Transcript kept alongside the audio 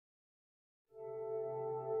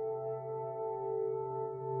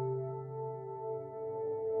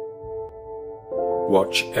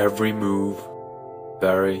Watch every move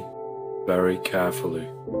very, very carefully.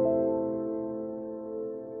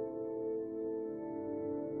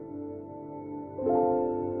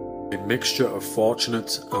 A mixture of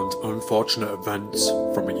fortunate and unfortunate events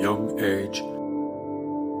from a young age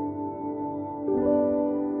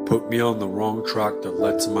put me on the wrong track that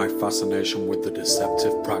led to my fascination with the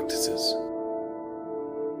deceptive practices.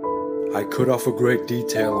 I could offer great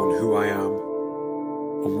detail on who I am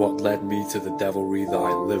and what led me to the devilry that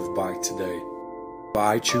I live by today, but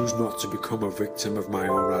I choose not to become a victim of my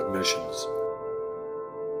own admissions.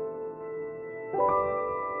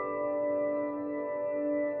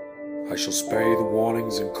 I shall spare you the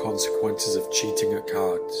warnings and consequences of cheating at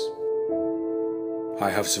cards.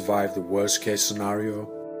 I have survived the worst case scenario,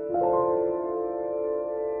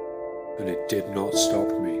 and it did not stop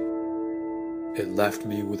me. It left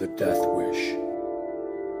me with a death wish.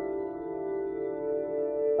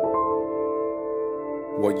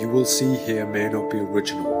 What you will see here may not be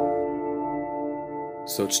original.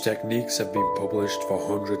 Such techniques have been published for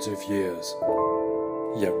hundreds of years,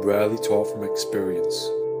 yet rarely taught from experience.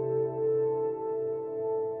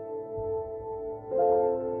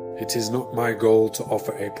 It is not my goal to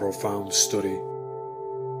offer a profound study.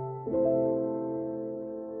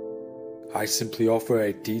 I simply offer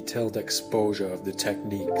a detailed exposure of the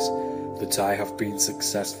techniques that I have been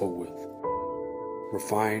successful with,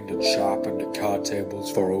 refined and sharpened at card tables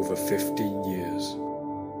for over 15 years.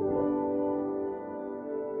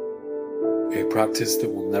 A practice that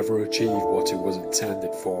will never achieve what it was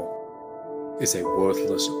intended for is a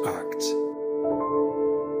worthless act.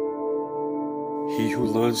 He who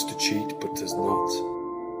learns to cheat but does not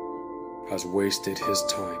has wasted his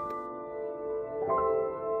time.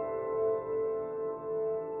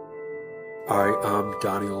 I am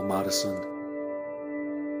Daniel Madison.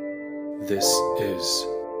 This is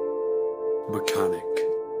Mechanic.